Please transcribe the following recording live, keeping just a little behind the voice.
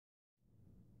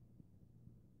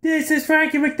This is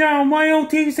Frankie McDowell, my own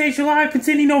TV station live in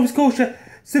Sydney, Nova Scotia.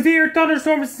 Severe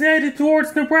thunderstorms headed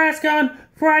towards Nebraska on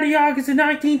Friday, August the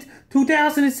 19th,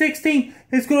 2016.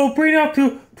 It's going to bring up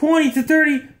to 20 to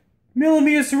 30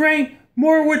 millimeters of rain.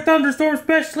 More with thunderstorms,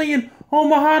 especially in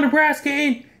Omaha, Nebraska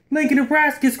and Lincoln,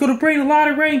 Nebraska. It's going to bring a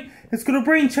lot of rain. It's going to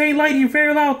bring chain lightning and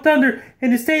very loud thunder in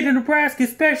the state of Nebraska,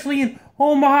 especially in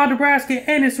Omaha, Nebraska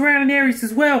and its surrounding areas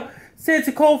as well. Since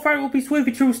a cold front will be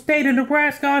sweeping through the state of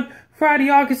Nebraska on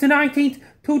Friday, August the 19th,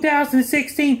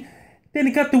 2016. Then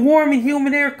it got the warm and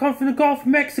humid air coming from the Gulf of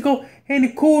Mexico and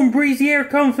the cool and breezy air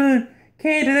coming from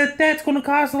Canada. That's going to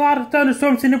cause a lot of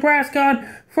thunderstorms in Nebraska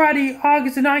on Friday,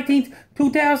 August the 19th,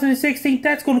 2016.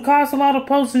 That's going to cause a lot of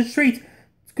puddles in the streets.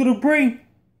 It's going to bring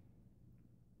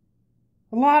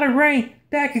a lot of rain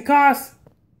that could cause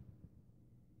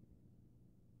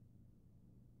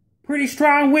pretty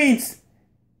strong winds.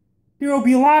 There will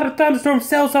be a lot of thunderstorm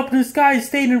cells up in the sky in the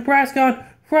state of Nebraska on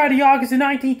Friday, August the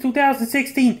 19th,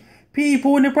 2016.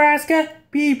 People in Nebraska,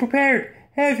 be prepared.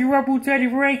 Have your rubber boots ready,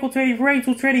 for ankles ready, for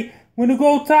ankles ready. When the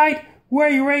go tide, wear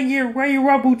your rain gear, wear your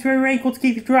rubber boots, wear your ankles to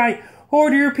keep you dry.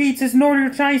 Order your pizzas and order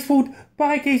your Chinese food.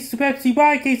 Buy cases of Pepsi,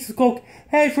 buy cases of Coke.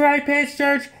 Have your iPads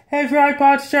charged, have your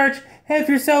iPods charged, have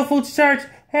your cell phones charged,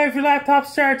 have your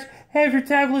laptops charged, have your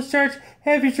tablets charged,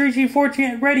 have your 3G and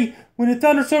 4G ready. When a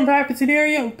thunderstorm happens in the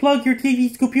area, plug your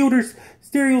TVs, computers,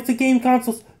 stereos, and game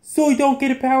consoles so you don't get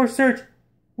a power surge.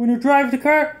 When you drive the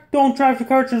car, don't drive the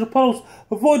car to the puddles.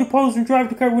 Avoid the puddles and drive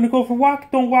the car. When you go for a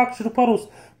walk, don't walk to the puddles.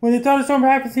 When the thunderstorm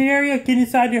happens in the area, get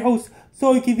inside your house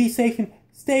so you can be safe and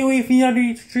stay away from the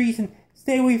underneath trees and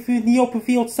stay away from the open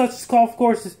fields such as golf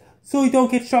courses so you don't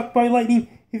get struck by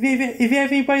lightning. If you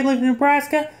have anybody living in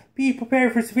Nebraska, be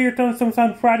prepared for severe thunderstorms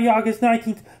on Friday, August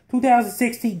 19th,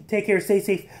 2016. Take care, stay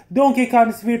safe. Don't get caught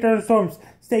in severe thunderstorms.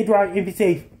 Stay dry and be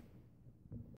safe.